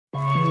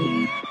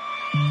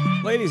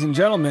Ladies and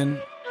gentlemen,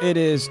 it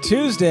is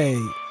Tuesday,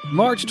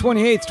 March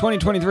 28th,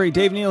 2023.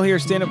 Dave Neal here,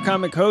 stand-up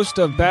comic, host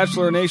of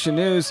Bachelor Nation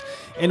News,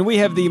 and we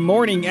have the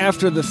morning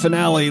after the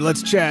finale.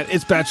 Let's chat.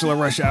 It's Bachelor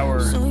Rush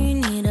Hour. So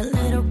you need a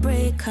little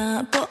break,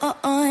 huh?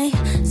 Boy,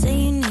 say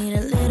you need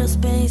a little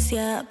space,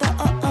 yeah.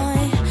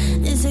 Boy,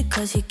 is it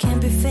 'cause you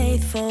can't be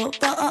faithful?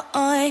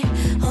 Boy,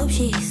 hope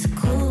she's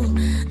cool.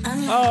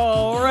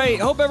 All right.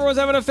 Hope everyone's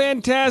having a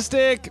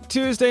fantastic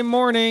Tuesday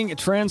morning.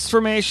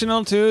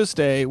 Transformational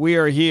Tuesday. We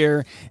are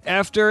here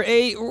after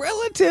a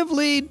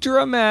relatively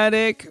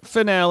dramatic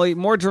finale.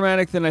 More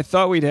dramatic than I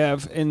thought we'd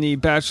have in the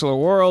Bachelor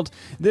world.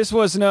 This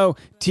was no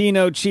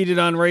Tino cheated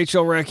on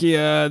Rachel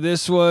Recchia.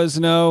 This was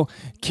no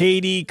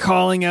Katie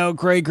calling out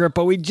Grey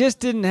Grippo. We just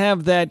didn't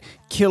have that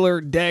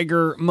killer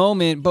dagger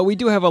moment, but we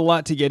do have a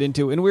lot to get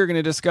into, and we're going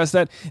to discuss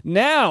that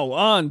now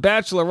on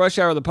Bachelor Rush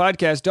Hour, the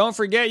podcast. Don't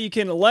forget, you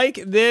can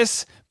like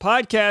this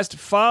podcast,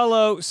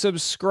 follow,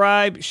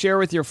 subscribe, share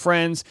with your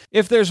friends.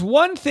 If there's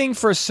one thing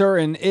for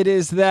certain, it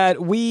is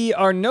that we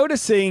are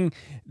noticing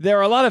there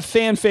are a lot of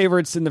fan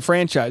favorites in the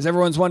franchise.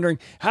 Everyone's wondering,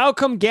 how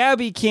come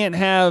Gabby can't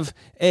have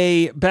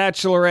a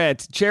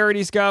bachelorette?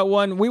 Charity's got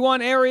one. We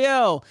want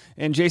Ariel.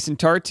 And Jason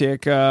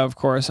Tartik, of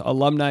course,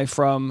 alumni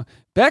from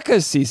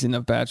Becca's season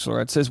of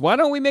Bachelorette, says, why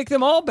don't we make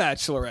them all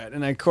Bachelorette?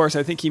 And of course,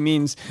 I think he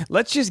means,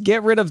 let's just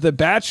get rid of the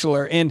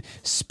Bachelor. And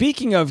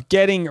speaking of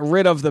getting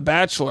rid of the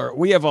Bachelor,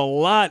 we have a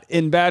lot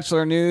in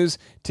Bachelor news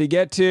to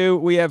get to.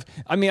 We have,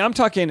 I'm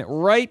talking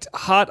right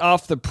hot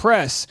off the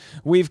press.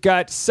 We've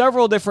got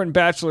several different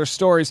Bachelor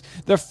stories.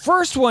 The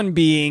first one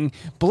being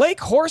Blake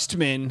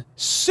Horstmann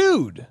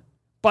sued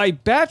by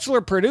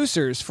Bachelor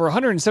producers for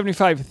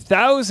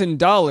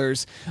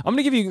 $175,000. I'm going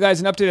to give you guys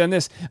an update on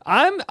this.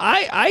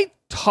 I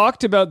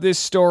talked about this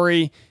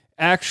story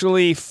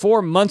actually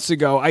 4 months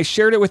ago. I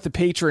shared it with the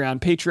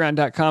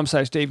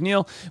patreon.com/Dave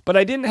Neal, but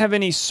I didn't have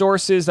any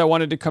sources that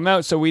wanted to come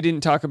out, so we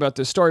didn't talk about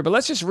this story. But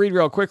let's just read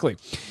real quickly.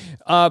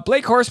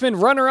 Blake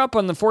Horstmann, runner-up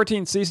on the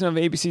 14th season of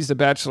ABC's The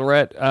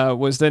Bachelorette,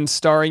 was then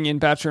starring in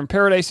Bachelor in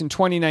Paradise in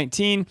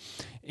 2019,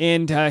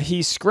 and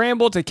he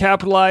scrambled to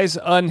capitalize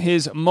on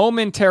his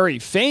momentary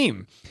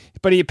fame.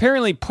 But he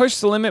apparently pushed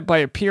the limit by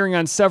appearing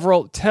on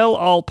several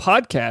tell-all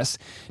podcasts,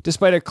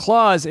 despite a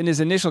clause in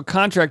his initial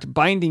contract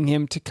binding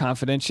him to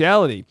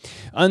confidentiality.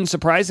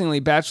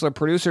 Unsurprisingly, Bachelor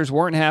producers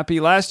weren't happy.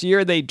 Last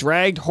year, they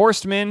dragged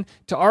Horstmann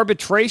to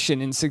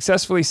arbitration and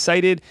successfully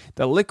cited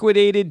the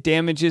liquidated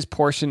damages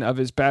portion of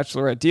his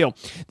Bachelorette deal.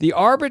 The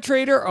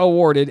arbitrator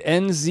awarded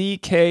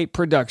NZK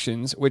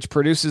Productions, which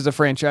produces the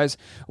franchise,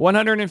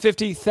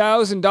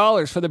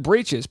 $150,000 for the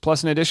breaches,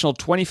 plus an additional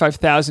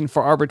 $25,000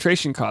 for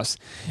arbitration costs.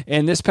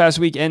 And this past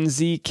week,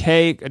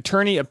 NZK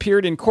attorney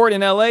appeared in court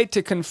in LA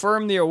to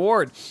confirm the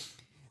award.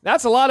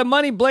 That's a lot of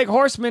money Blake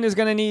Horstmann is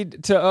going to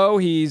need to owe.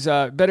 He's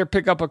better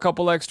pick up a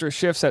couple extra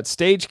shifts at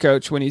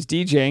Stagecoach when he's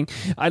DJing.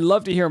 I'd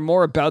love to hear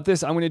more about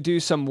this. I'm going to do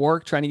some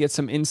work trying to get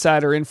some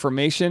insider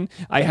information.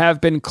 I have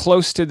been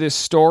close to this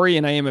story,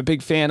 and I am a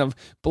big fan of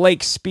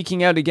Blake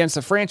speaking out against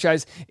the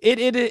franchise. It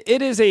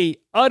is a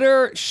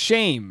utter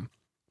shame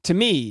to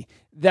me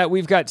that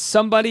we've got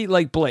somebody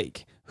like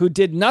Blake who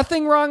did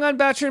nothing wrong on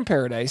Bachelor in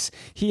Paradise.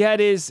 He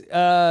had his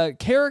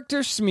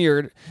character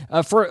smeared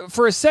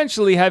for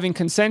essentially having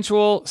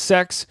consensual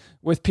sex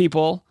with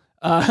people,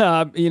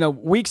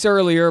 weeks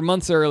earlier,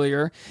 months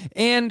earlier.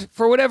 And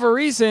for whatever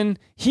reason,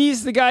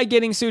 he's the guy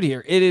getting sued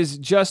here. It is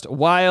just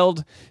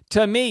wild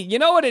to me. You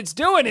know what it's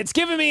doing? It's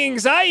giving me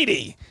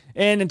anxiety.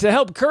 And to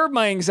help curb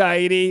my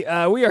anxiety,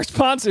 we are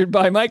sponsored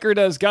by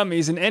Microdose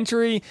Gummies, an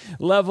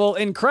entry-level,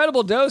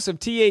 incredible dose of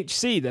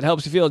THC that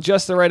helps you feel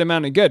just the right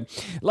amount of good.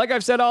 Like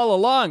I've said all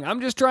along, I'm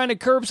just trying to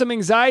curb some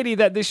anxiety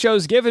that this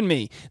show's given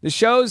me. The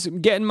show's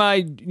getting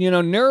my,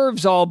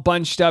 nerves all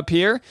bunched up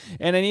here,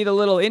 and I need a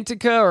little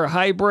indica or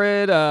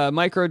hybrid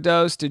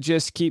microdose to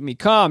just keep me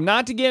calm.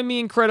 Not to get me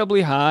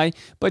incredibly high,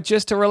 but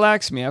just to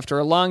relax me after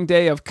a long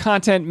day of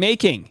content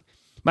making.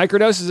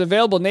 Microdose is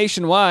available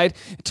nationwide.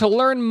 To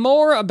learn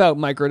more about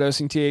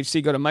microdosing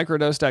THC, go to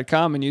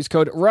microdose.com and use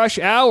code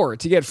RUSHHOUR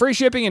to get free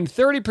shipping and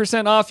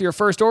 30% off your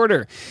first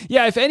order.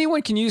 Yeah, if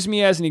anyone can use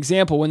me as an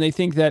example when they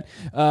think that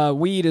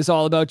weed is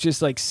all about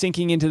just like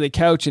sinking into the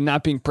couch and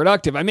not being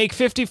productive, I make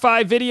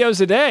 55 videos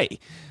a day.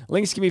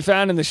 Links can be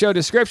found in the show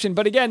description.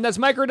 But again, that's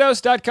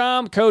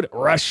microdose.com, code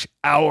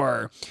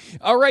RUSHHOUR.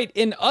 All right,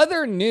 in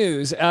other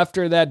news,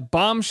 after that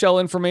bombshell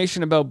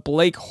information about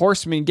Blake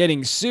Horstmann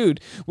getting sued,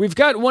 we've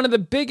got one of the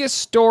biggest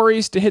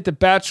stories to hit the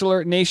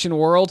Bachelor Nation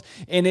world,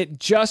 and it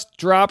just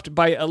dropped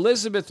by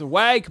Elizabeth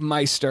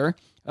Wagmeister,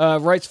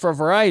 writes for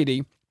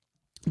Variety.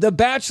 The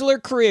Bachelor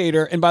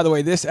creator, and by the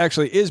way, this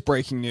actually is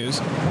breaking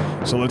news.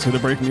 So let's hit the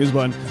breaking news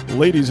button.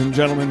 Ladies and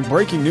gentlemen,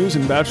 breaking news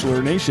in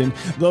Bachelor Nation.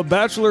 The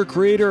Bachelor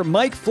creator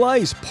Mike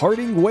Fleiss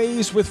parting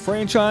ways with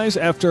franchise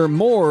after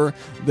more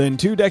than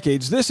 2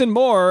 decades. This and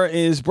more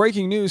is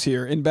breaking news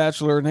here in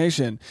Bachelor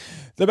Nation.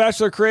 The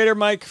Bachelor creator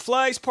Mike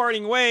Fleiss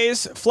parting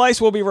ways. Fleiss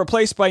will be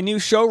replaced by new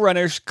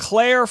showrunners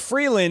Claire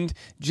Freeland,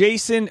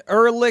 Jason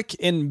Ehrlich,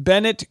 and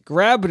Bennett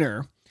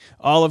Grabner.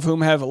 all of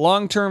whom have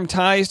long-term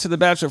ties to the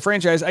Bachelor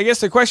franchise. I guess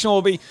the question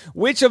will be,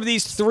 which of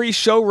these three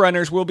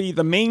showrunners will be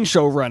the main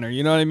showrunner?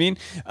 You know what I mean?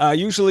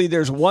 Usually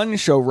there's one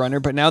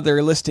showrunner, but now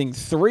they're listing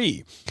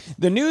three.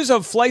 The news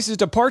of Fleiss's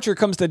departure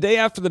comes the day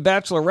after The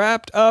Bachelor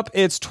wrapped up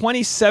its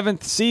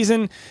 27th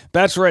season.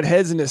 Bachelorette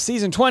heads into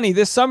season 20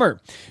 this summer.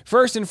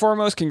 First and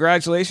foremost,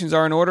 congratulations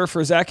are in order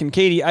for Zach and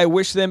Katie. I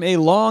wish them a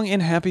long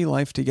and happy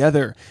life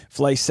together,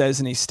 Fleiss says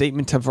in a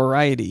statement to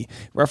Variety,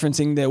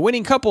 referencing the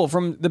winning couple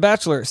from The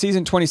Bachelor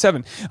season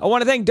 27. I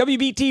want to thank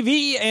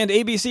WBTV and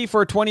ABC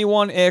for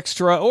 21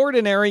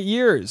 extraordinary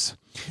years.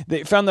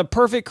 They found the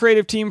perfect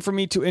creative team for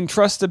me to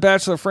entrust the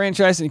Bachelor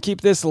franchise and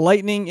keep this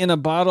lightning in a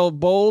bottle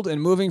bold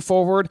and moving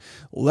forward.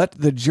 Let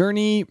the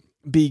journey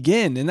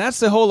begin. And that's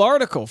the whole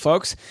article,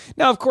 folks.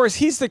 Now, of course,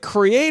 he's the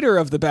creator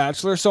of The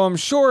Bachelor, so I'm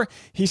sure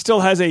he still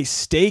has a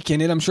stake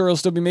in it. I'm sure he'll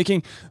still be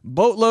making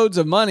boatloads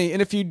of money.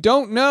 And if you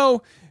don't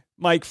know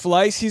Mike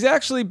Fleiss, he's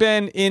actually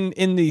been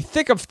in the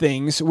thick of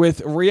things with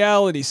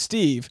Reality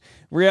Steve.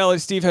 Reality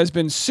Steve has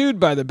been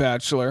sued by The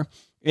Bachelor.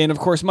 And of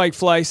course, Mike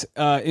Fleiss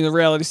in the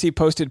Reality Steve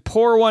posted,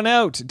 "Pour one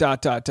out, ...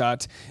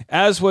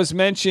 As was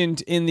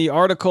mentioned in the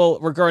article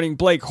regarding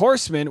Blake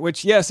Horstmann,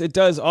 which, yes, it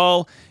does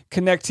all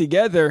connect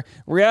together.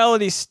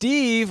 Reality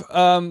Steve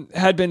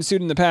had been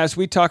sued in the past.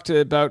 We talked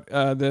about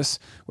this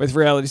with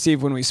Reality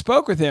Steve when we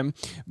spoke with him.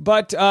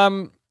 But,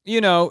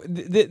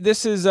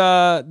 this is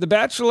The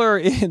Bachelor.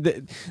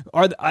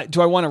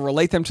 Do I want to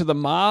relate them to the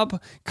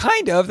mob?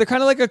 Kind of. They're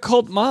kind of like a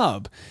cult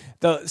mob.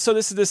 So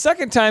this is the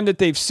second time that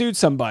they've sued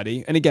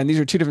somebody. And again, these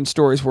are two different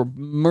stories we're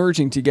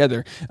merging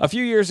together. A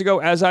few years ago,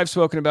 as I've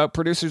spoken about,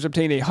 producers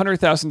obtained a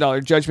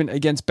 $100,000 judgment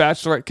against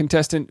Bachelorette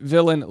contestant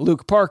villain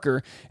Luke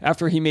Parker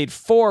after he made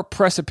 4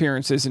 press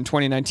appearances in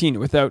 2019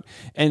 without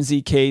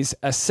NZK's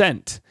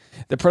assent.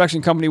 The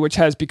production company, which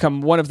has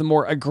become one of the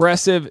more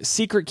aggressive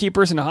secret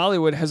keepers in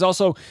Hollywood, has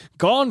also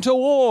gone to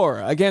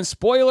war against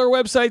spoiler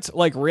websites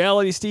like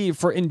Reality Steve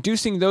for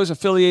inducing those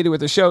affiliated with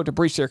the show to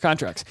breach their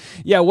contracts.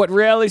 Yeah, what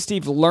Reality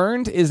Steve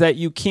learned is that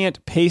you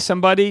can't pay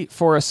somebody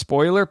for a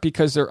spoiler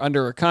because they're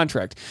under a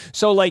contract.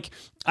 So,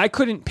 I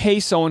couldn't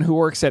pay someone who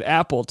works at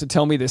Apple to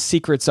tell me the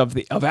secrets of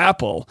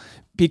Apple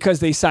because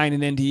they sign an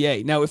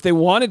NDA. Now, if they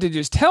wanted to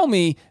just tell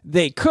me,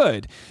 they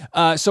could.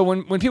 So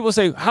when people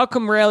say, how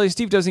come Reality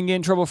Steve doesn't get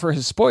in trouble for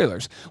his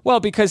spoilers? Well,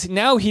 because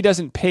now he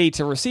doesn't pay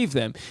to receive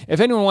them. If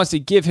anyone wants to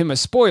give him a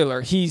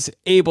spoiler, he's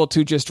able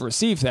to just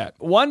receive that.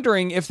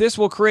 Wondering if this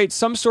will create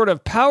some sort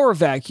of power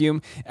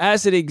vacuum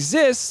as it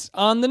exists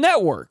on the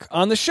network,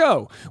 on the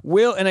show.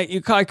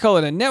 I call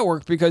it a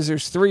network because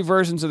there's 3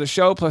 versions of the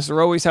show, plus they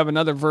always have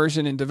another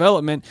version in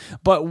development.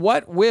 But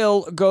what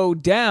will go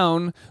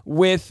down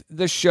with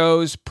the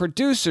show's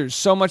producers?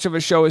 So much of a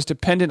show is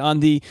dependent on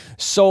the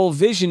sole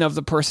vision of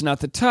the person at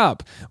the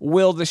top.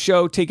 Will the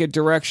show take a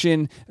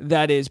direction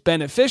that is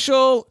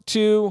beneficial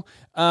to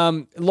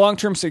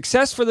long-term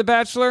success for The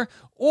Bachelor,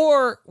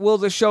 or will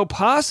the show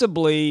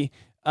possibly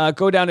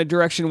go down a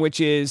direction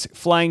which is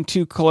flying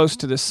too close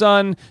to the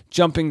sun,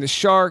 jumping the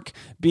shark,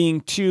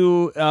 being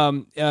too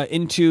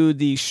into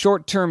the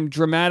short-term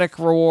dramatic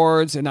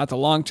rewards and not the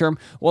long-term?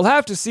 We'll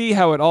have to see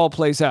how it all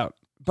plays out.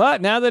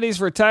 But now that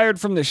he's retired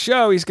from the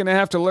show, he's going to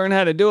have to learn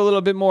how to do a little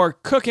bit more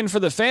cooking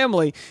for the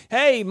family.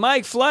 Hey,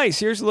 Mike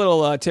Fleiss, here's a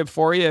little tip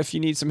for you if you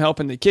need some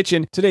help in the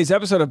kitchen. Today's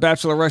episode of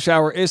Bachelor Rush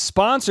Hour is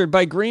sponsored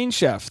by Green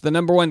Chef, the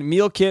 #1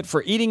 meal kit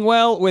for eating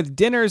well with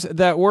dinners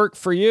that work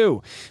for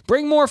you.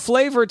 Bring more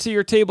flavor to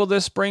your table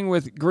this spring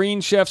with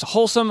Green Chef's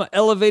wholesome,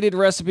 elevated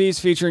recipes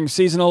featuring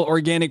seasonal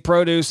organic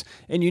produce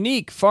and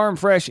unique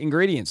farm-fresh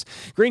ingredients.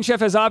 Green Chef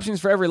has options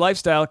for every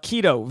lifestyle: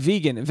 keto,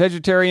 vegan,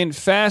 vegetarian,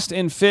 fast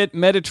and fit,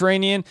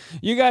 Mediterranean.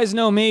 You guys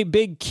know me,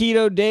 Big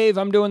Keto Dave.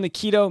 I'm doing the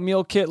keto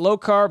meal kit, low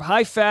carb,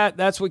 high fat.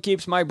 That's what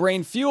keeps my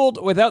brain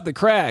fueled without the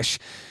crash.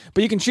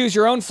 But you can choose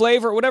your own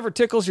flavor. Whatever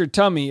tickles your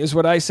tummy is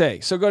what I say.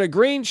 So go to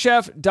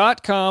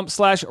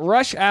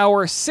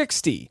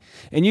greenchef.com/rushhour60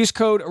 and use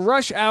code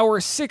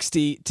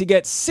rushhour60 to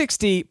get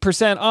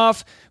 60%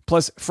 off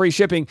plus free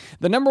shipping.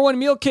 The #1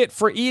 meal kit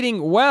for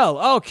eating well.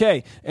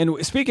 Okay, and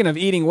speaking of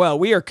eating well,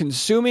 we are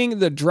consuming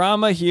the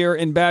drama here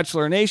in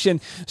Bachelor Nation.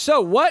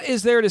 So what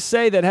is there to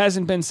say that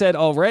hasn't been said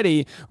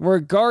already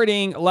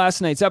regarding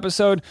last night's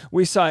episode?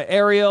 We saw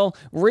Ariel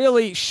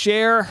really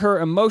share her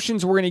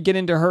emotions. We're going to get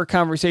into her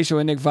conversation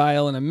with Nick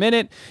Viall in a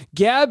minute.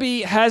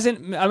 Gabby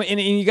hasn't,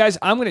 and you guys,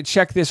 I'm going to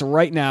check this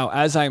right now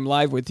as I'm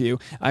live with you.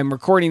 I'm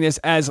recording this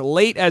as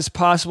late as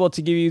possible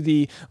to give you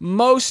the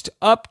most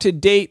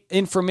up-to-date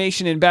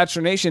information in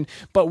Bachelor Nation,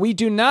 but we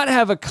do not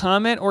have a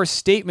comment or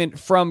statement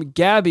from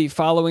Gabby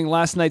following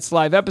last night's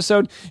live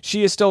episode.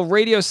 She is still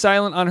radio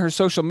silent on her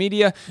social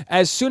media.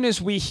 As soon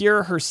as we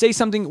hear her say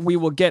something, we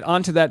will get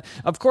onto that.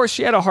 Of course,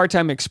 she had a hard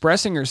time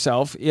expressing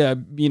herself,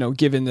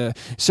 given the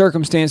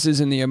circumstances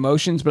and the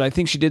emotions, but I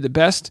think she did the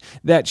best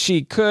that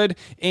she could,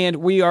 and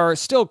we are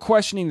still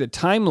questioning the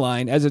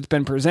timeline as it's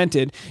been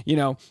presented.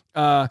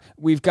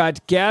 We've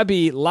got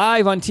Gabby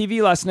live on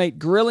TV last night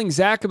grilling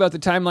Zach about the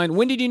timeline.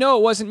 When did you know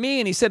it wasn't me?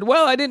 And he said,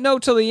 well, I didn't know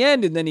till the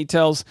end. And then he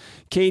tells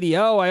Katie,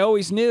 oh, I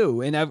always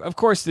knew. And of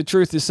course, the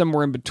truth is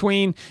somewhere in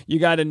between. You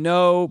got to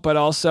know, but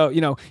also,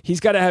 he's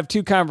got to have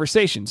two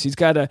conversations. He's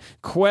got to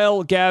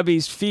quell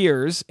Gabby's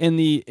fears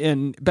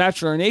in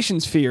Bachelor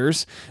Nation's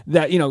fears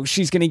that,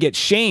 she's going to get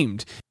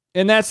shamed.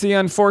 And that's the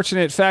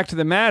unfortunate fact of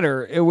the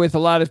matter with a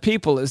lot of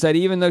people, is that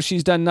even though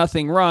she's done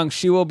nothing wrong,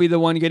 she will be the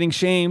one getting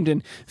shamed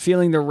and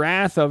feeling the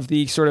wrath of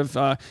the sort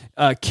of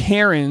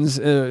Karens,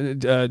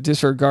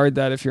 disregard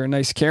that if you're a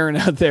nice Karen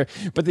out there,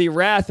 but the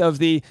wrath of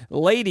the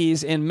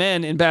ladies and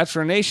men in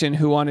Bachelor Nation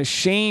who want to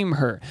shame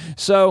her.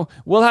 So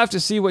we'll have to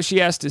see what she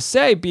has to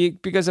say,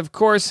 because of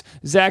course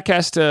Zach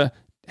has to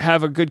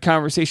have a good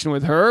conversation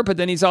with her, but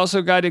then he's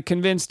also got to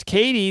convince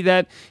Katie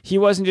that he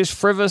wasn't just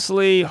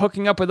frivolously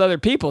hooking up with other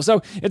people.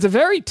 So it's a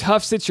very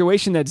tough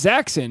situation that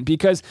Zach's in,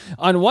 because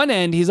on one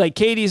end, he's like,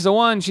 Katie's the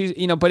one, she's,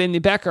 but in the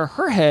back of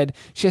her head,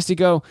 she has to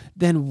go,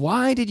 then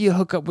why did you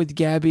hook up with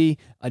Gabby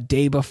a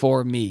day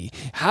before me?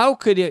 How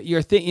could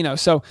you're thinking,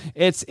 so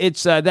it's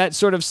that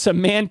sort of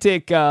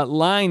semantic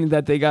line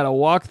that they got to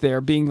walk there,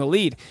 being the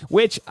lead,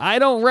 which I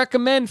don't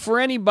recommend for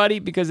anybody,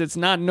 because it's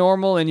not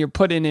normal and you're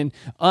put in an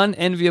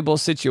unenviable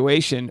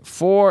situation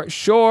for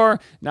sure.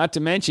 Not to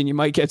mention you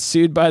might get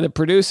sued by the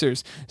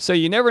producers. So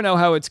you never know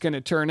how it's going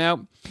to turn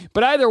out.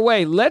 But either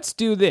way, let's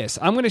do this.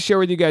 I'm going to share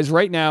with you guys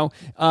right now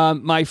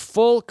my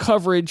full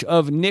coverage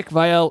of Nick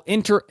Viall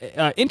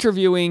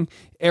interviewing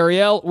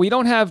Ariel. We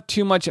don't have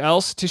too much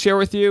else to share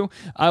with you.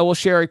 I will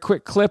share a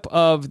quick clip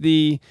of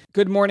the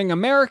Good Morning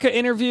America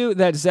interview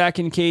that Zach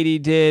and Katie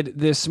did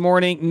this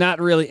morning. Not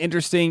really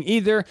interesting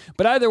either.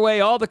 But either way,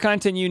 all the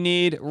content you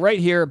need right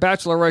here,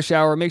 Bachelor Rush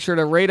Hour. Make sure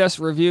to rate us,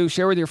 review,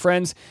 share with your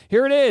friends.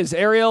 Here it is,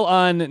 Ariel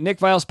on Nick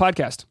Viall's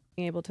podcast.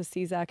 Being able to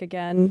see Zach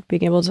again,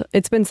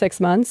 it's been 6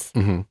 months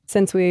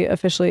since we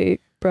officially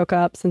broke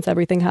up, since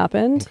everything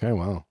happened. Okay,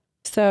 wow.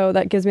 So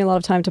that gives me a lot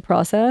of time to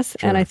process.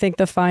 Sure. And I think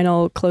the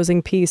final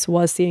closing piece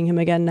was seeing him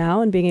again now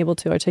and being able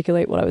to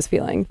articulate what I was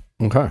feeling.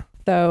 Okay.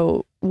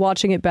 So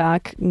watching it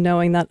back,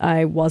 knowing that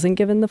I wasn't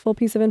given the full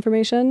piece of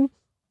information,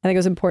 I think it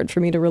was important for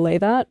me to relay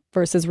that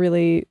versus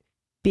really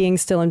being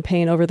still in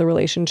pain over the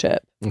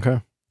relationship.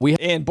 Okay.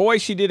 And boy,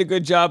 she did a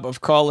good job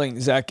of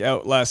calling Zach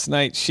out last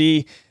night.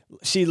 She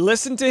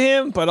listened to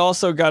him, but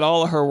also got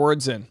all of her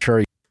words in.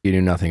 Sure, you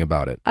knew nothing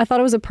about it. I thought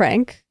it was a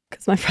prank,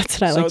 because my friends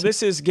and I So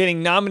this is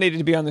getting nominated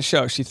to be on the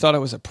show. She thought it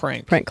was a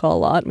prank. Prank call a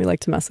lot, and we like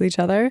to mess with each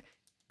other.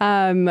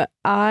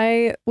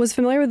 I was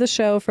familiar with the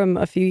show from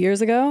a few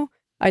years ago.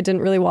 I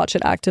didn't really watch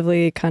it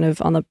actively kind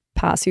of on the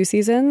past few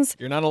seasons.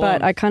 You're not alone.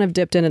 But I kind of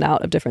dipped in and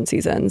out of different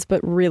seasons,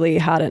 but really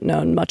hadn't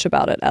known much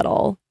about it at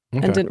all.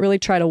 Okay. And didn't really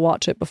try to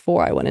watch it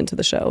before I went into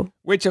the show.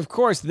 Which, of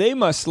course, they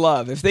must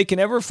love. If they can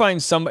ever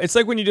find somebody, it's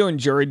like when you're doing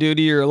jury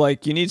duty, or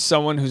like you need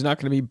someone who's not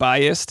going to be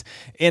biased.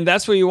 And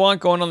that's what you want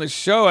going on the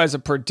show as a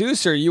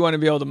producer. You want to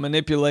be able to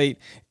manipulate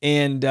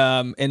and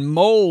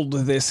mold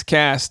this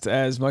cast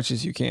as much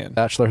as you can.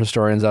 Bachelor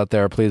historians out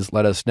there, please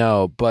let us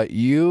know. But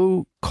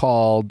you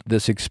called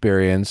this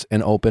experience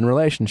an open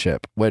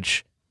relationship,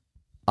 which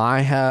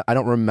I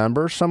don't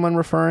remember someone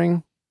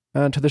referring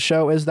to the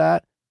show as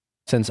that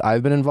since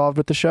I've been involved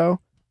with the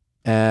show.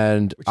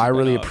 And I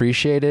really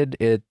appreciated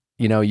it,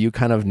 you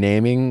kind of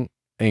naming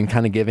and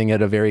kind of giving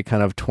it a very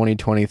kind of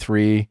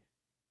 2023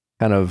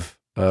 kind of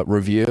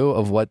review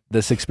of what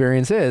this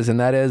experience is. And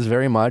that is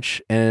very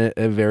much a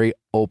very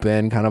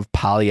open kind of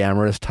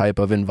polyamorous type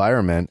of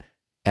environment.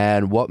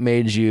 And what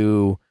made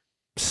you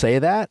say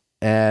that?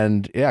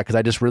 And yeah, because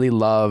I just really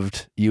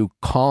loved you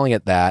calling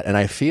it that. And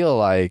I feel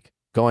like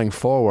going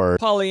forward,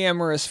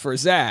 polyamorous for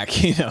Zach,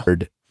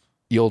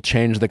 you'll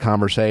change the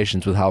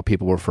conversations with how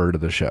people refer to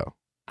the show.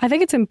 I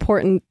think it's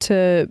important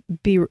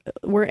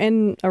we're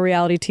in a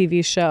reality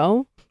TV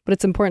show, but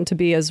it's important to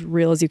be as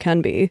real as you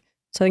can be.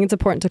 So I think it's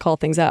important to call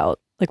things out.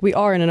 Like, we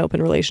are in an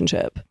open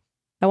relationship.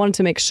 I wanted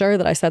to make sure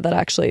that I said that,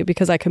 actually,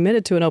 because I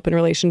committed to an open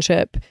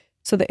relationship.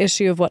 So the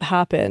issue of what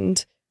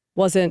happened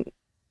wasn't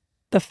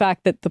the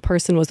fact that the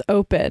person was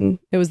open,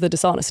 it was the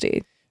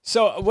dishonesty.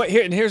 So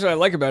here's what I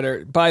like about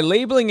her. By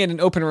labeling it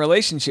an open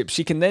relationship,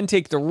 she can then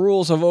take the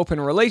rules of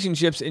open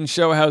relationships and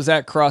show how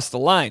Zach crossed the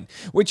line,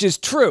 which is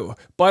true,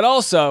 but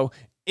also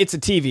it's a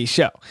TV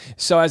show.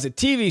 So as a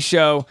TV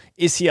show,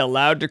 is he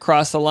allowed to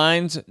cross the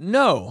lines?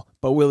 No.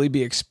 But will he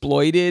be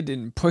exploited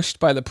and pushed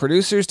by the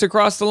producers to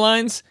cross the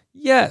lines?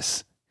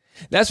 Yes.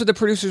 That's what the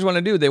producers want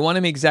to do. They want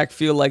to make Zach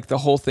feel like the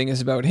whole thing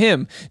is about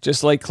him,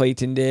 just like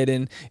Clayton did.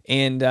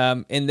 And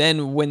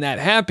then when that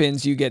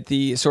happens, you get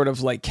the sort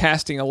of like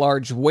casting a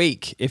large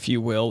wake, if you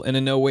will, in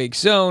a no-wake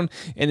zone.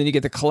 And then you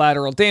get the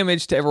collateral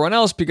damage to everyone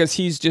else because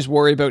he's just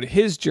worried about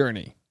his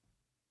journey.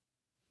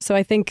 So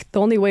I think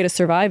the only way to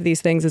survive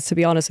these things is to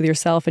be honest with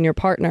yourself and your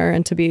partner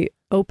and to be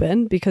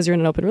open, because you're in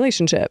an open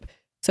relationship.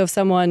 So if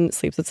someone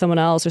sleeps with someone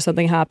else or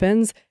something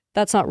happens,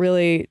 that's not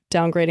really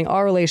downgrading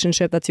our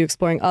relationship. That's you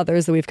exploring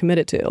others that we've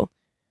committed to.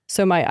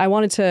 So I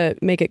wanted to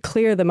make it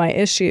clear that my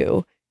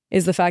issue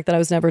is the fact that I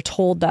was never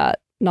told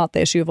that, not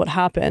the issue of what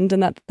happened,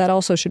 and that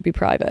also should be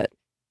private.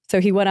 So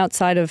he went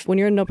outside of, when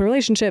you're in an open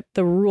relationship,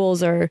 the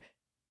rules are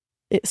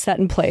set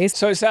in place.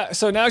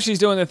 So now she's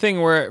doing the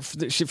thing where,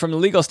 from the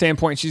legal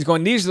standpoint, she's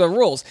going, these are the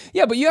rules.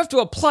 Yeah, but you have to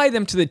apply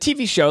them to the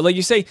TV show. Like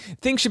you say,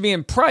 things should be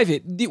in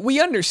private. We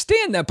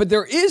understand that, but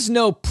there is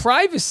no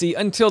privacy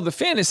until the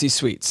fantasy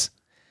suites.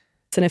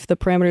 And if the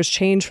parameters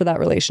change for that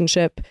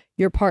relationship,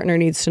 your partner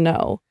needs to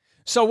know.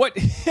 So what,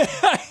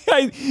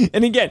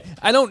 and again,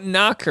 I don't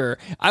knock her.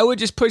 I would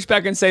just push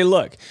back and say,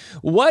 look,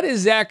 what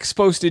is Zach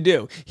supposed to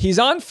do? He's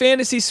on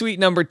fantasy suite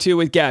number 2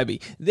 with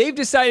Gabby. They've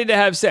decided to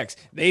have sex.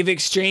 They've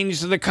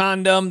exchanged the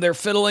condom. They're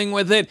fiddling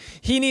with it.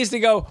 He needs to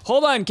go,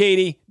 hold on,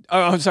 Katie.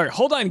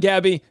 Hold on,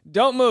 Gabby.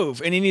 Don't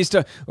move. And he needs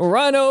to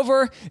run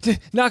over, to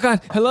knock on.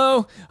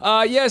 Hello?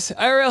 Yes,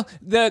 Ariel,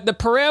 the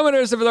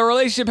parameters of the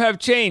relationship have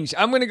changed.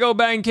 I'm going to go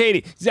bang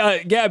Katie,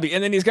 Gabby.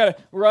 And then he's got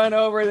to run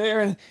over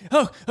there. And,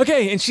 oh,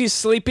 okay. And she's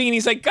sleeping. And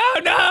he's like,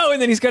 oh, no.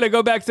 And then he's got to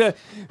go back to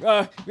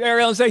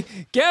Ariel and say,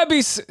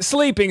 Gabby's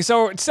sleeping.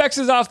 So sex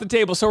is off the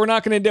table. So we're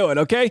not going to do it,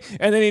 okay?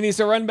 And then he needs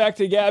to run back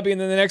to Gabby.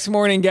 And then the next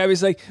morning,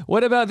 Gabby's like,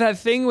 what about that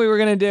thing we were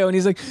going to do? And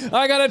he's like,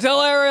 I got to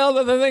tell Ariel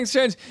that the thing's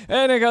changed.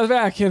 And it goes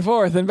back and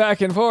forth and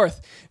back and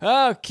forth.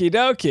 Okie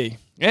dokie.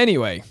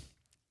 Anyway,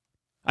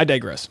 I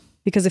digress.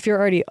 Because if you're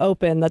already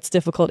open, that's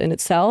difficult in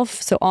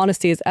itself. So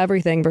honesty is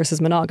everything versus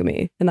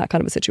monogamy in that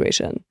kind of a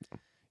situation.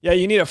 Yeah,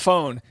 you need a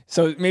phone.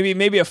 So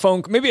maybe a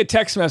phone, maybe a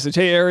text message.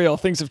 Hey, Ariel,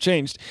 things have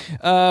changed.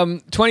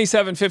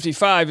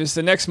 27:55 is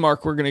the next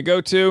mark we're going to go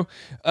to.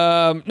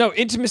 No,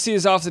 intimacy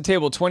is off the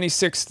table,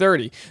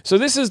 26:30. So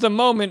this is the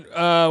moment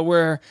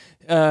where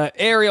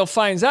Ariel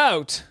finds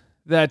out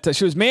that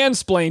she was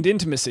mansplained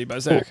intimacy by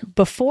Zach.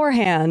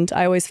 Beforehand,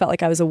 I always felt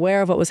like I was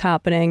aware of what was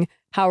happening,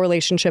 how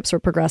relationships were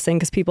progressing,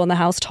 because people in the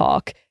house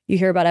talk. You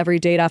hear about every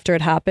date after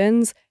it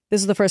happens.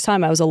 This is the first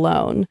time I was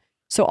alone.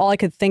 So all I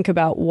could think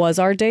about was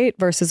our date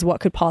versus what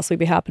could possibly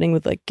be happening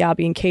with like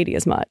Gabby and Katie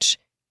as much.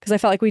 Because I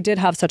felt like we did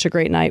have such a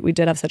great night. We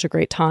did have such a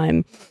great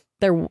time.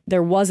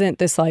 There wasn't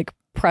this like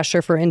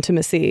pressure for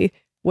intimacy,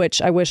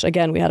 which I wish,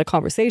 again, we had a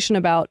conversation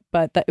about,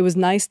 but that it was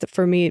nice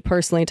for me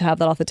personally to have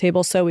that off the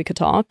table so we could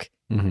talk.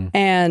 Mm-hmm.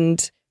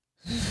 And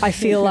I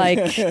feel like...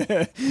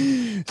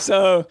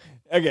 So,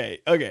 okay.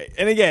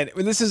 And again,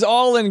 this is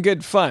all in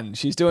good fun.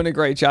 She's doing a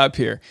great job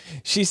here.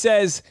 She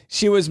says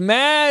she was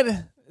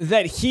mad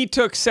that he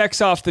took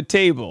sex off the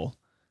table,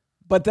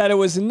 but that it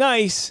was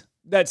nice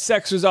that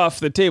sex was off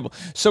the table.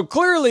 So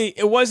clearly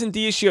it wasn't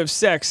the issue of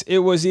sex. It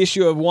was the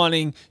issue of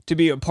wanting to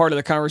be a part of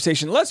the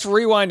conversation. Let's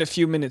rewind a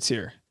few minutes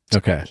here.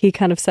 Okay. He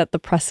kind of set the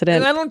precedent.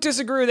 And I don't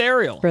disagree with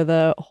Ariel. For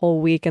the whole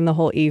week and the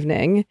whole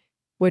evening,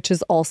 which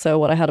is also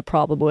what I had a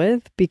problem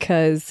with,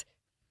 because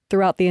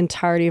throughout the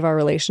entirety of our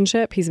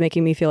relationship, he's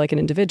making me feel like an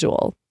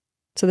individual.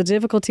 So the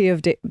difficulty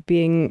of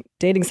dating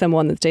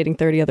someone that's dating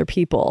 30 other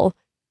people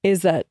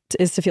is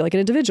to feel like an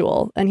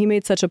individual. And he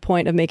made such a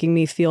point of making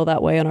me feel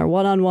that way on our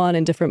one-on-one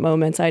in different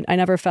moments. I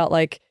never felt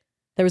like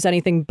there was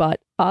anything but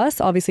us,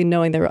 obviously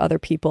knowing there were other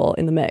people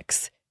in the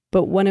mix.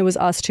 But when it was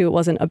us two, it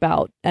wasn't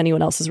about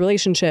anyone else's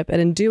relationship.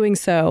 And in doing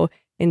so,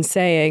 in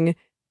saying,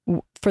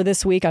 for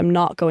this week, I'm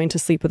not going to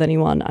sleep with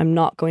anyone. I'm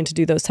not going to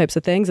do those types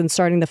of things. And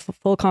starting the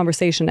full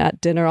conversation at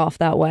dinner off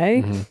that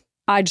way,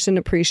 I just didn't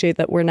appreciate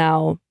that we're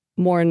now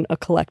more in a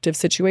collective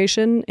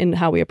situation in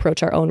how we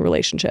approach our own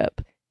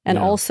relationship. And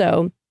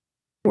also,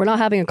 we're not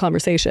having a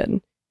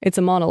conversation. It's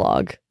a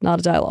monologue, not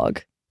a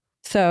dialogue.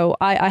 So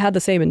I had the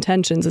same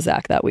intentions as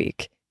Zach that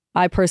week.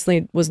 I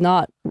personally was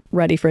not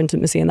ready for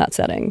intimacy in that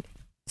setting.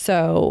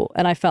 So,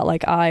 and I felt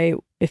like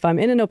if I'm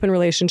in an open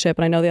relationship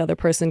and I know the other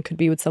person could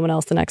be with someone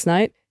else the next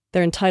night,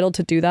 they're entitled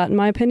to do that, in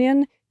my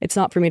opinion. It's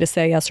not for me to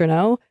say yes or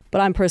no,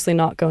 but I'm personally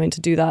not going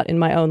to do that in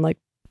my own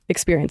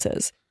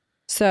experiences.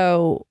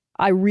 So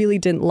I really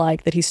didn't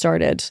like that he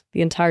started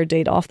the entire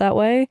date off that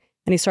way.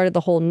 And he started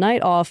the whole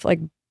night off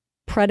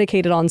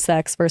predicated on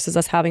sex versus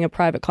us having a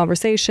private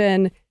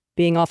conversation,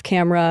 being off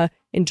camera,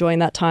 enjoying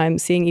that time,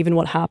 seeing even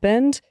what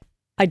happened.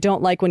 I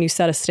don't like when you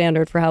set a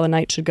standard for how a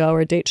night should go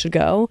or a date should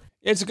go.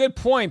 It's a good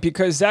point,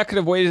 because Zach could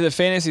have waited to the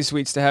fantasy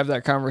suites to have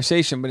that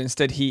conversation, but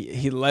instead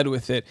he led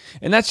with it.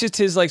 And that's just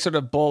his sort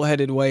of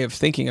bullheaded way of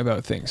thinking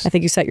about things. I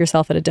think you set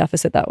yourself at a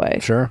deficit that way.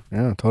 Sure.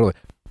 Yeah, totally.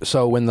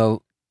 So when the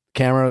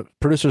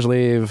producers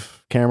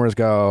leave, cameras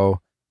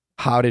go,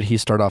 how did he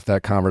start off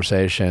that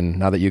conversation?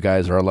 Now that you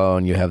guys are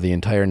alone, you have the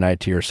entire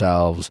night to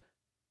yourselves,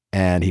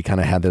 and he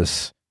kind of had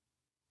this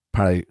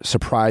probably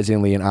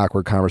surprisingly an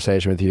awkward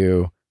conversation with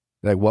you.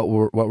 What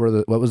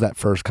was that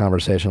first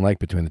conversation like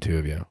between the two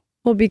of you?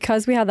 Well,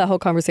 because we had that whole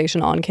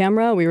conversation on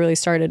camera, we really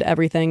started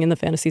everything in the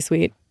fantasy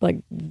suite,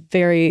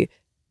 very,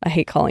 I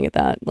hate calling it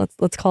that.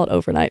 Let's call it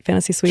overnight.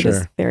 Fantasy suite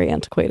is very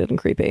antiquated and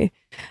creepy.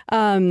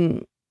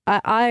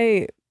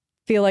 I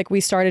feel like we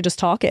started just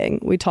talking.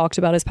 We talked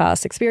about his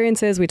past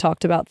experiences. We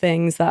talked about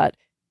things that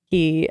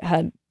he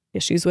had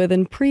issues with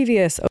in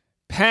previous.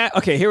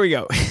 Okay, here we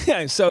go.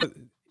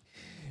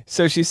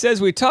 So she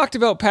says, we talked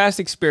about past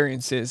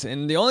experiences,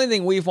 and the only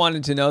thing we've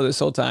wanted to know this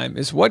whole time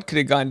is what could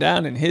have gone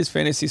down in his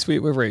fantasy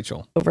suite with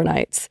Rachel.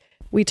 Overnights.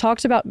 We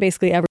talked about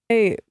basically every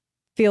day.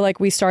 Feel like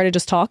we started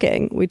just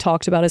talking. We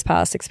talked about his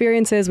past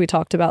experiences. We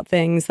talked about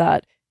things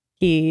that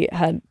he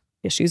had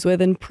issues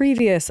with in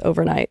previous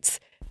overnights.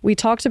 We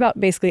talked about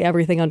basically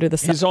everything under the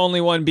sun. His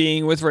only one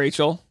being with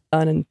Rachel.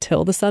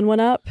 Until the sun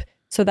went up.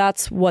 So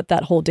that's what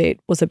that whole date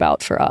was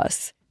about for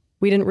us.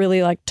 We didn't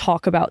really like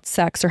talk about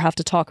sex or have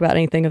to talk about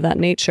anything of that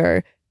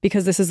nature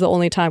because this is the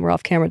only time we're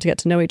off camera to get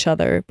to know each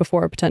other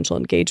before a potential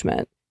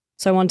engagement.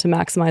 So I wanted to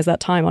maximize that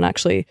time on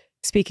actually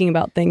speaking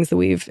about things that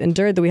we've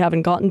endured that we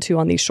haven't gotten to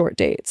on these short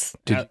dates.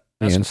 Did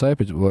any insight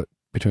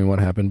between what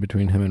happened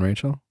between him and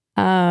Rachel?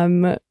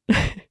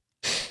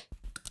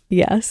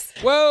 Yes.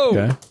 Whoa.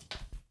 Okay.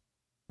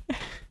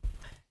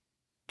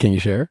 Can you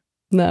share?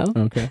 No.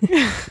 Okay.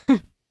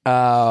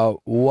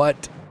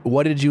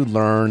 What did you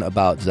learn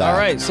about Zach? All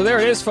right, so there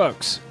it is,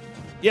 folks.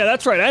 Yeah,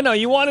 that's right. I know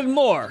you wanted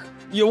more.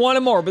 You wanted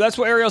more, but that's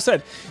what Ariel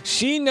said.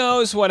 She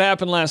knows what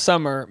happened last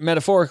summer,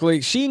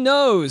 metaphorically. She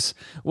knows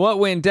what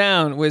went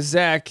down with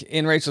Zach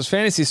in Rachel's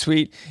fantasy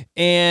suite,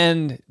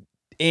 and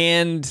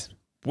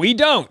we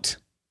don't.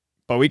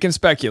 But we can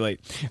speculate.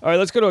 All right,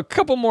 let's go to a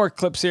couple more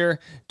clips here.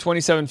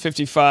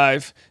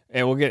 27:55,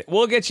 and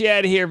we'll get you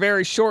out of here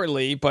very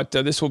shortly. But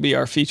this will be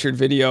our featured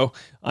video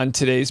on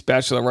today's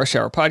Bachelor Rush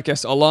Hour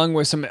podcast, along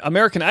with some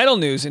American Idol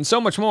news and so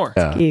much more.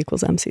 Yeah. E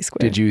equals MC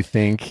squared. Did you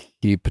think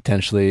he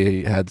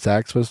potentially had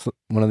sex with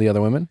one of the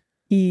other women?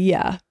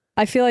 Yeah,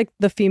 I feel like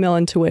the female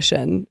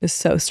intuition is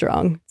so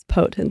strong. It's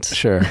potent.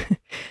 Sure.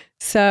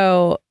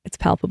 So it's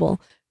palpable.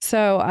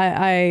 So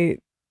I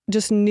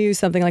just knew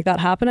something like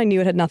that happened. I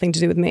knew it had nothing to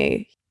do with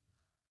me.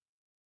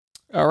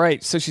 All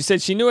right. So she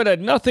said she knew it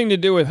had nothing to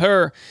do with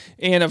her.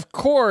 And of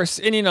course,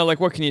 and like,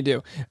 what can you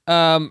do?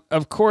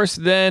 Of course,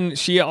 then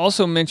she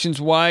also mentions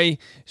why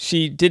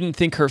she didn't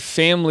think her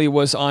family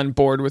was on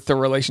board with the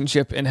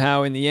relationship and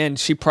how in the end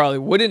she probably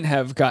wouldn't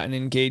have gotten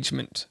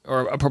engagement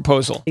or a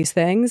proposal. These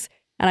things.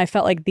 And I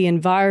felt like the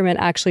environment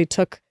actually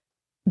took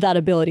that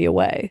ability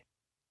away.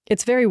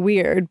 It's very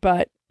weird,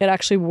 but it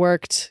actually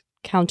worked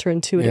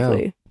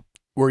counterintuitively. Yeah.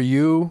 Were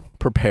you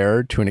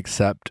prepared to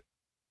accept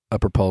a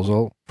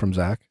proposal from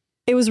Zach?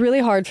 It was really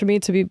hard for me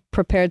to be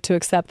prepared to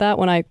accept that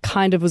when I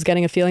kind of was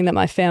getting a feeling that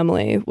my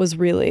family was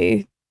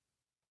really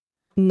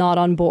not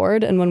on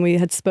board. And when we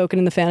had spoken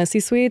in the fantasy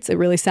suites, it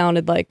really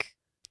sounded like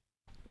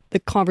the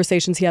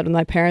conversations he had with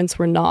my parents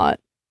were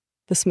not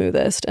the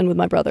smoothest, and with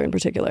my brother in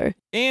particular.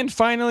 And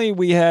finally,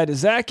 we had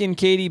Zach and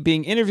Katie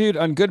being interviewed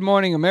on Good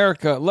Morning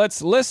America.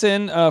 Let's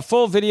listen. A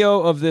full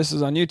video of this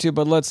is on YouTube,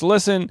 but let's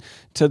listen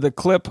to the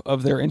clip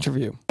of their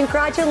interview.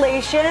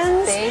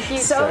 Congratulations. Thank you.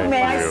 So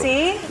may I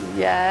see?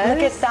 Yes.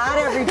 Look at that,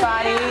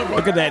 everybody.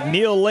 Look at that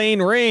Neil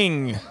Lane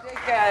ring.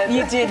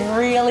 You did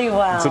really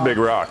well. It's a big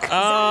rock.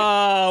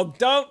 Oh,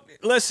 don't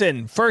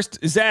listen.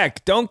 First,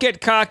 Zach, don't get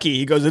cocky.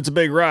 He goes, it's a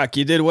big rock.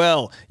 You did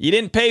well. You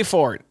didn't pay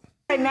for it.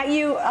 I met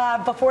you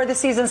before the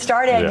season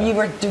started.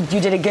 Yeah. You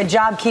did a good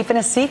job keeping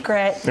a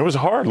secret. It was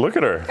hard. Look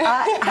at her.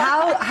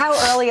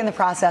 How early in the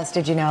process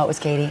did you know it was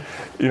Katie?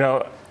 You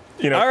know.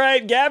 All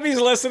right, Gabby's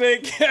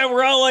listening.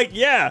 We're all like,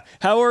 yeah.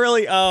 How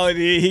early? Oh,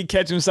 he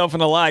catch himself in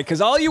a lie. Because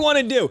all you want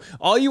to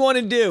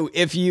do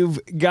if you've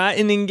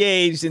gotten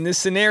engaged in this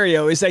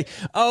scenario is say,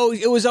 oh,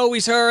 it was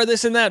always her,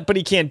 this and that. But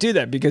he can't do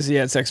that because he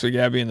had sex with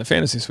Gabby in the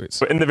fantasy suites.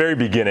 But in the very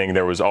beginning,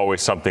 there was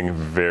always something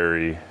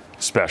very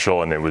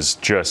special, and it was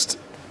just.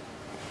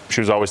 She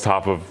was always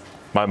top of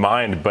my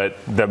mind, but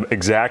the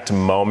exact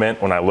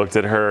moment when I looked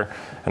at her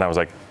and I was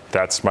like,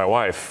 that's my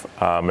wife.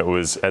 It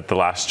was at the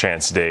last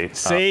chance date.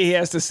 See, he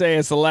has to say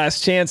it's the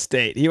last chance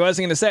date. He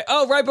wasn't going to say,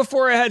 oh, right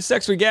before I had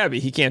sex with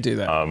Gabby. He can't do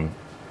that.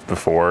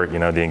 Before,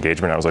 the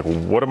engagement, I was like, well,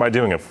 what am I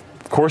doing? Of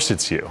course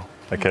it's you.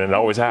 Like, and it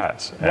always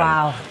has. And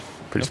wow.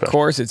 Pretty special. Of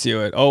course it's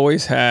you. It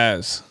always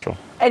has. Cool.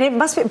 And it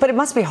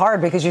must be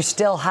hard because you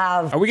still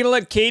have. Are we going to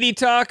let Katie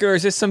talk, or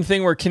is this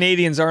something where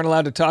Canadians aren't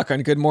allowed to talk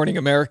on Good Morning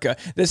America?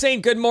 This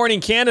ain't Good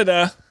Morning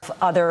Canada.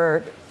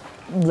 Other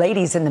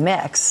ladies in the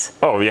mix.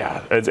 Oh,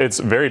 yeah. It's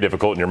very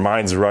difficult, and your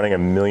mind's running a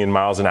million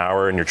miles an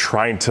hour, and you're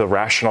trying to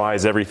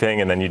rationalize everything,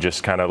 and then you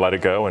just kind of let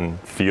it go and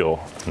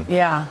feel.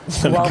 Yeah.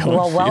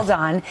 Well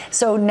done.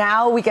 So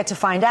now we get to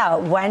find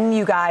out when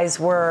you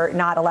guys were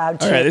not allowed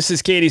to. All right, this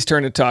is Katie's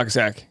turn to talk,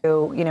 Zach.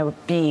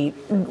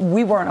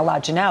 We weren't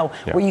allowed to know.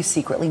 Yeah. Were you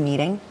secretly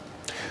meeting?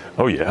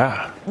 Oh,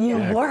 yeah. You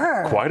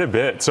were? Quite a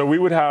bit. So we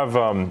would have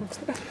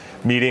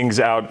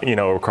meetings out,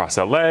 across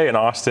LA and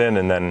Austin,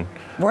 and then.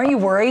 Weren't you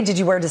worried? Did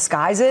you wear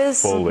disguises?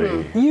 Fully.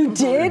 Mm-hmm. You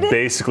did?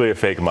 Basically a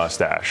fake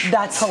mustache.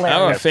 That's hilarious.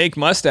 Oh, a fake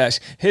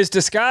mustache. His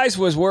disguise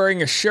was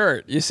wearing a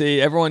shirt. You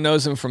see, everyone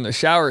knows him from the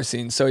shower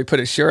scene, so he put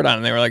his shirt on,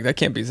 and they were like, that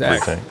can't be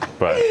Zach.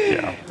 But,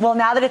 yeah. Well,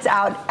 now that it's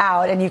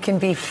out, and you can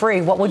be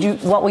free, what will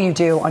you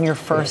do on your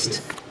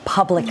first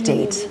public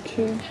date?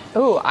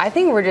 Ooh, I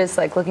think we're just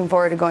looking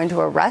forward to going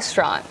to a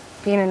restaurant.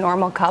 being a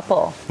normal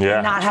couple.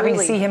 Yeah. Not having to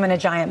Truly. see him in a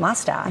giant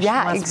mustache.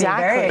 Yeah, Must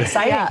exactly. be very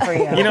exciting for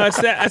you. You know,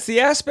 it's the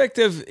aspect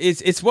of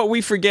it's what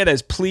we forget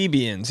as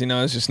plebeians, you know,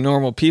 as just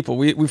normal people.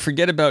 We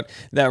forget about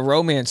that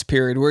romance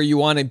period where you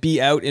want to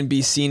be out and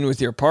be seen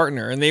with your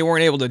partner, and they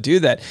weren't able to do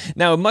that.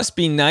 Now, it must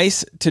be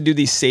nice to do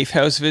these safe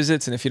house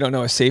visits, and if you don't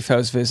know, a safe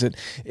house visit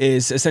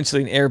is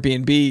essentially an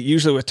Airbnb,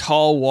 usually with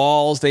tall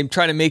walls. They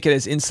try to make it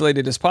as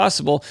insulated as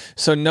possible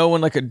so no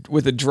one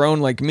with a drone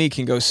like me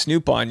can go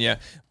snoop on you.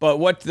 But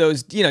what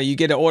those, you know, you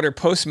get to order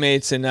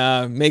Postmates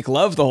and make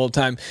love the whole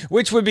time,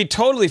 which would be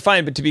totally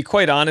fine. But to be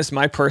quite honest,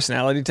 my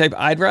personality type,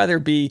 I'd rather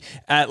be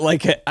out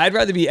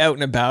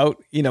and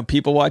about, you know,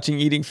 people watching,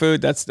 eating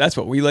food. That's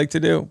what we like to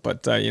do.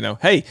 But, you know,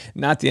 hey,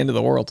 not the end of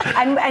the world.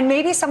 And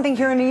maybe something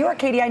here in New York,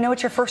 Katie. I know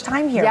it's your first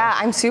time here. Yeah,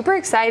 I'm super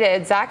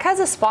excited. Zach has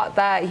a spot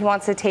that he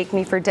wants to take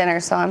me for dinner,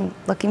 so I'm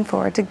looking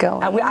forward to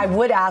going. I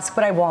would ask,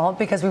 but I won't,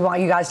 because we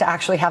want you guys to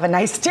actually have a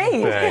nice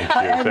date.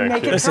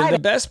 Thank you. Listen, the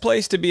best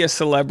place to be a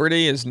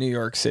celebrity is New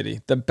York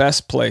City. The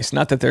best place.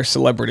 Not that they're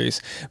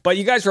celebrities. But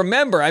you guys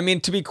remember, I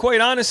mean, to be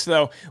quite honest,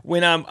 though,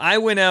 when I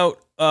went out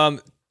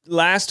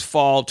last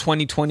fall,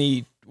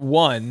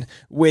 2021,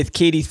 with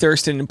Katie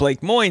Thurston and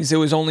Blake Moynes, it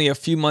was only a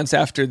few months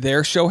after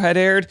their show had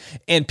aired,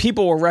 and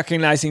people were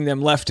recognizing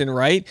them left and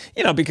right,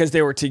 you know, because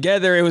they were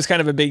together. It was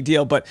kind of a big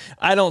deal. But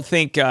I don't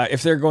think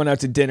if they're going out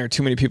to dinner,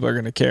 too many people are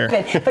going to care.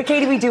 But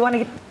Katie, we do want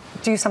to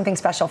do something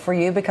special for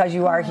you because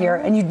you are here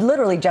and you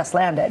literally just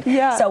landed.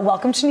 Yeah. So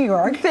welcome to New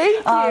York.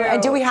 Thank you.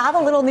 And do we have a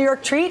little New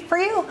York treat for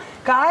you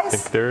guys? I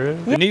think there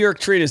is. The New York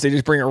treat is they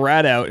just bring a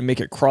rat out and make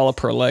it crawl up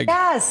her leg.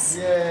 Yes.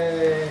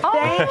 Yay.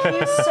 Thank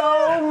you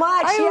so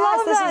much. I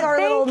love this that. is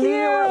our little Thank New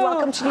York. you.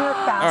 Welcome to New York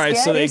basket. All right,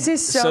 so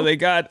so they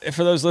got,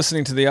 for those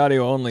listening to the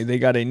audio only, they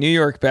got a New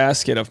York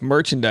basket of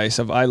merchandise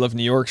of I Love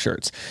New York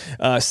shirts.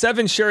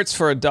 7 shirts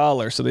for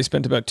 $1, so they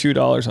spent about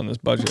 $2 on this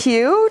budget.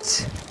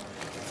 Cute.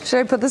 Should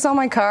I put this on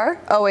my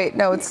car? Oh wait,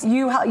 no, it's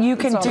You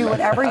can do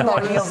whatever you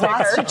want. You have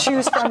lots to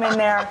choose from in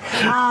there.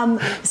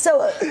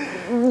 So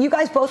you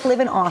guys both live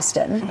in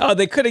Austin. Oh,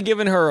 they could have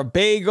given her a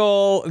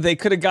bagel. They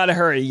could have got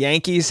her a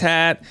Yankees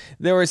hat.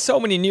 There were so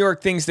many New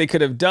York things they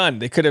could have done.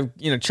 They could have,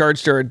 you know,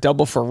 charged her a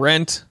double for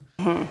rent.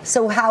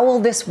 So how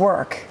will this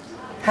work?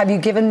 Have you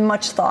given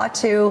much thought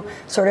to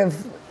sort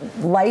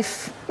of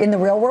life in the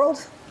real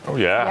world? Oh,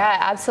 yeah. Yeah,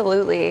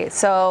 absolutely.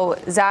 So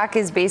Zach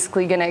is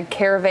basically going to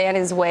caravan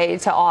his way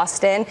to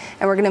Austin,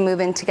 and we're going to move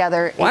in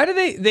together. Why do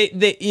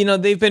they, you know,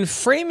 they've been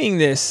framing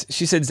this.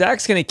 She said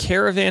Zach's going to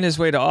caravan his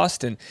way to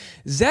Austin.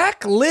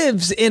 Zach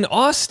lives in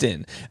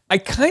Austin. I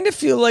kind of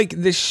feel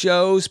like the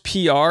show's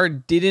PR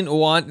didn't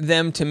want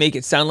them to make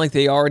it sound like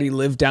they already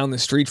live down the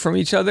street from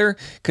each other,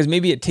 because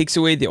maybe it takes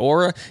away the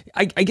aura.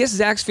 I guess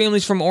Zach's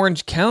family's from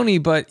Orange County,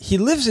 but he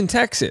lives in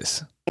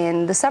Texas.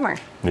 In the summer.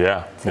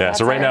 Yeah.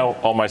 So right now,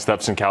 all my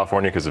stuff's in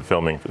California because of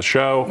filming for the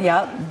show.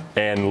 Yep.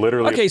 And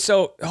literally. Okay,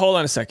 so hold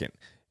on a second.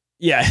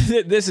 Yeah,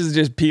 this is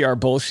just PR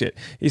bullshit.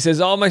 He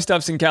says, all my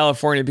stuff's in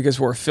California because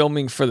we're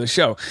filming for the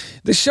show.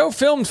 The show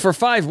filmed for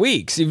 5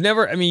 weeks.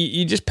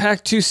 You just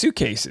packed 2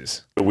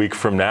 suitcases. A week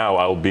from now,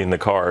 I will be in the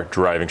car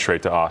driving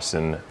straight to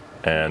Austin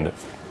and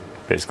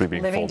basically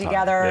being Living full-time.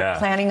 together, Yeah.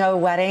 planning a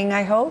wedding,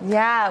 I hope.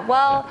 Yeah,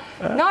 well,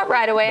 not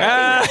right away.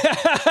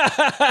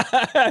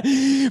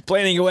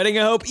 Planning a wedding,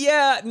 I hope.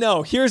 Yeah,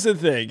 no, here's the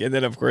thing. And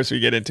then, of course, we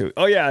get into it.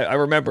 Oh, yeah, I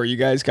remember you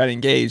guys got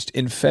engaged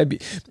in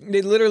February.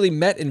 They literally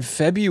met in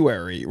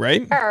February,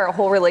 right? Our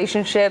whole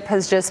relationship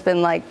has just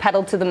been like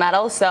pedal to the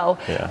metal. So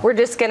we're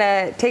just going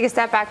to take a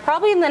step back.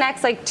 Probably in the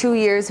next 2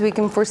 years, we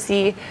can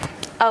foresee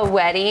a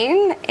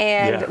wedding,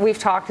 and we've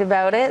talked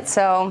about it.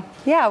 So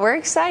yeah, we're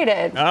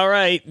excited. All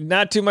right,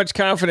 not too much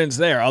confidence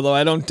there, although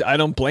I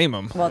don't blame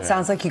him. Well, it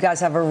sounds like you guys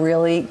have a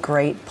really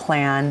great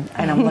plan,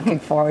 and I'm looking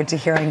forward to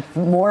hearing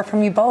more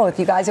from you both.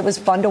 You guys, it was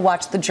fun to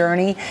watch the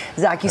journey.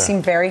 Zach, you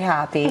seem very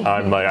happy.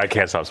 I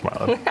can't stop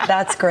smiling.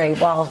 That's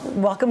great. Well,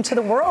 welcome to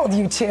the world,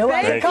 you two,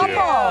 as a Thank you.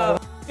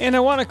 couple. And I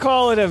want to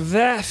call it a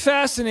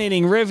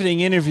fascinating,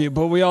 riveting interview,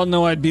 but we all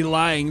know I'd be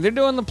lying. They're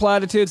doing the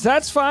platitudes.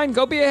 That's fine.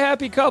 Go be a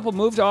happy couple.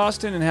 Move to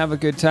Austin and have a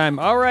good time.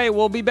 All right,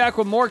 we'll be back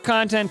with more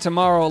content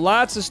tomorrow.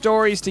 Lots of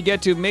stories to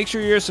get to. Make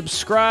sure you're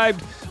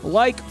subscribed.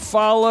 Like,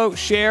 follow,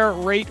 share,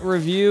 rate,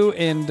 review,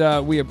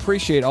 and we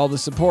appreciate all the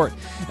support.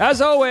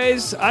 As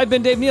always, I've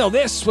been Dave Neal.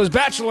 This was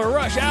Bachelor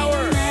Rush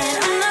Hour.